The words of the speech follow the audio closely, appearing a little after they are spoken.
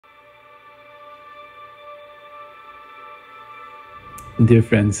Dear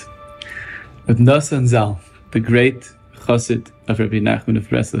friends, with Nosson Zal, the great chassid of Rabbi Nachman of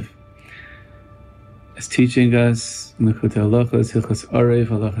Breslov, is teaching us in the Chutei Halachos, Hilchos Arev,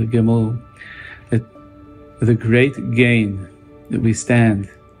 Halacha Gimel, that the great gain that we stand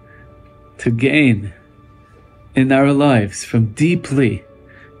to gain in our lives from deeply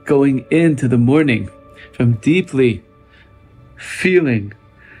going into the morning, from deeply feeling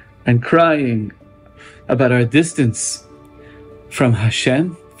and crying about our distance from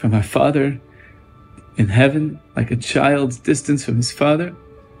Hashem, from our Father in heaven, like a child's distance from his father.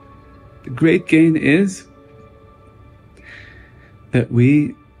 The great gain is that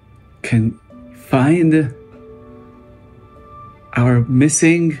we can find our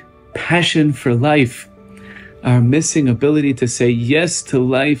missing passion for life, our missing ability to say yes to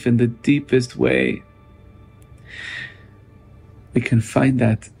life in the deepest way. We can find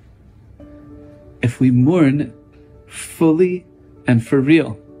that if we mourn fully and for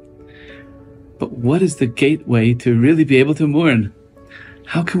real. But what is the gateway to really be able to mourn?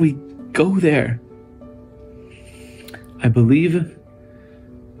 How can we go there? I believe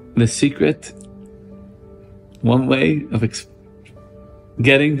the secret, one way of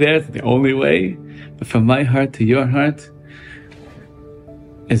getting there, the only way, but from my heart to your heart,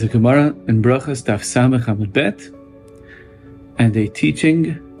 is a Gemara in Brachos Daf Samech Amud Bet, and a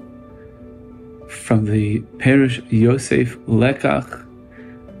teaching from the Parish Yosef Lekach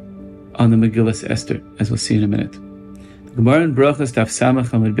on the Megillas Esther, as we'll see in a minute. The Gemara in Brachos Daf Samech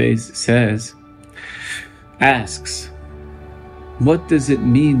Amud Beis asks, what does it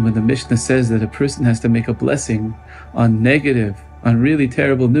mean when the Mishnah says that a person has to make a blessing on negative, on really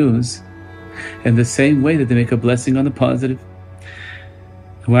terrible news, in the same way that they make a blessing on the positive?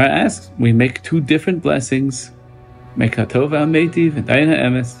 Where I ask, we make two different blessings, Mekatova Meitiv and Daina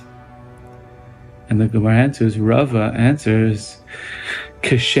Emes. And the Gemara answers, Rava answers,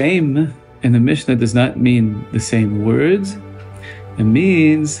 Kashem in the Mishnah does not mean the same words, it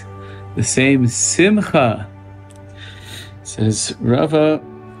means the same simcha. It says Rava,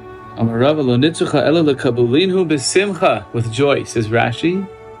 Amar Rava lo nitzucha ela lekabulinhu besimcha, with joy, says Rashi.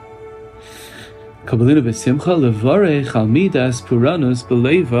 Kabulinu besimcha levarech al midas puranus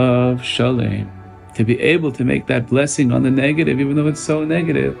belevav shalem. To be able to make that blessing on the negative, even though it's so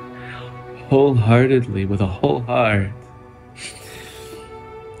negative, wholeheartedly, with a whole heart.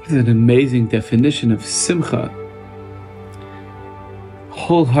 This is an amazing definition of simcha.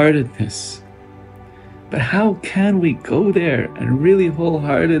 Wholeheartedness. But how can we go there and really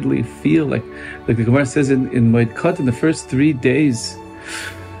wholeheartedly feel like the Gemara says in Moed Katan, the first 3 days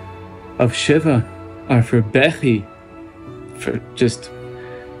of Shiva are for Bechi, for just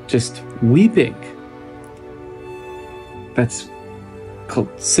weeping. That's called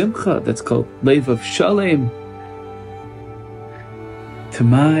Simcha, that's called Levav Shalem. To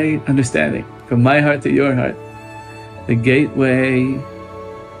my understanding, from my heart to your heart, the gateway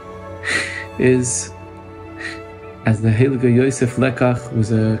is, as the Heilige Yosef Lekach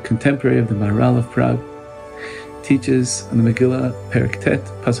was a contemporary of the Maharal of Prague, teaches on the Megillah, Perek Tet,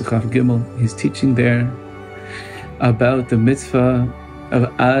 Pasuk Chav Gimel. He's teaching there about the mitzvah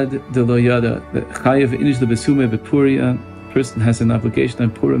of Ad de Lo Yada, that Chayav Inish Lebesume Bepuria, person has an obligation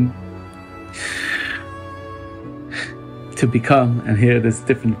on Purim to become, and here there's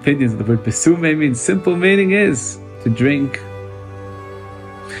different opinions. The word Besume means simple meaning is to drink.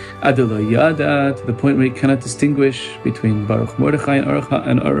 Ad de Lo Yada, to the point where he cannot distinguish between Baruch Mordechai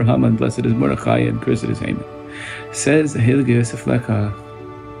and Or Haman, blessed is Mordechai and cursed is Haman. Says the Heilige Yosef Lekach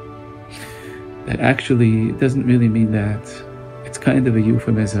that actually it doesn't really mean that. It's kind of a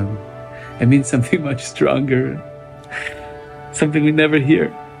euphemism. It means something much stronger, something we never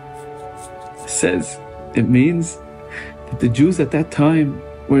hear. It says it means that the Jews at that time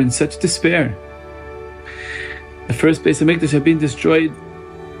were in such despair. The first Beis HaMikdash had been destroyed.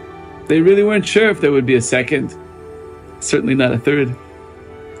 They really weren't sure if there would be a second, certainly not a third.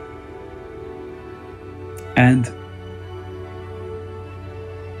 And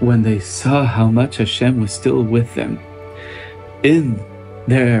when they saw how much Hashem was still with them in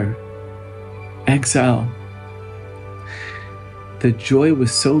their exile, the joy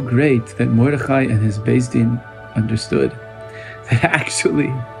was so great that Mordechai and his Beis Din understood that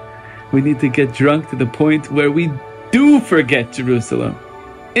actually we need to get drunk to the point where we do forget Jerusalem.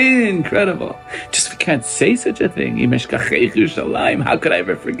 Incredible. Just we can't say such a thing. How could I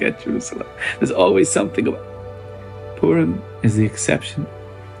ever forget Jerusalem? There's always something about Purim is the exception.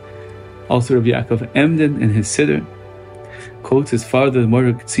 Also, Rabbi Yaakov Emden in his Siddur quotes his father, the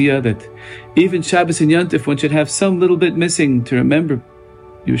Morah Tzia, that even Shabbos and Yontif, one should have some little bit missing to remember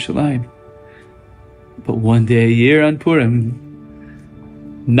Yerushalayim. But one day a year on Purim,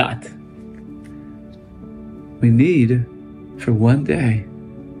 not. We need for one day.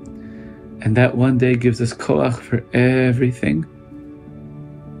 And that one day gives us koach for everything.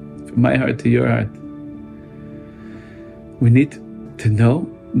 From my heart to your heart. We need to know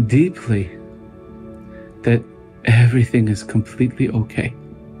deeply that everything is completely okay.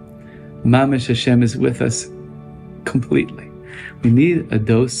 Mamish Hashem is with us completely. We need a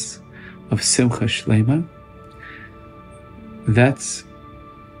dose of simcha shlema. That's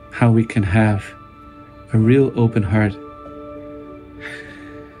how we can have a real open heart.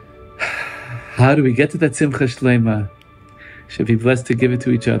 How do we get to that simcha shlema? Should be blessed to give it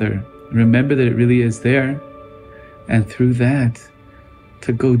to each other. Remember that it really is there. And through that,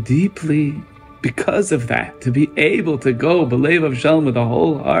 to go deeply because of that, to be able to go b'leiv of shalom with a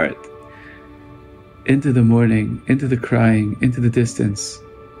whole heart into the morning, into the crying, into the distance.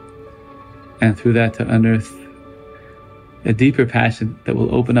 And through that to unearth a deeper passion that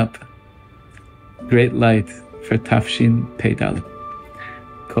will open up great light for Tafshin Pei Dalet.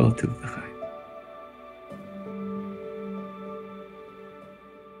 Kol Tov L'cha.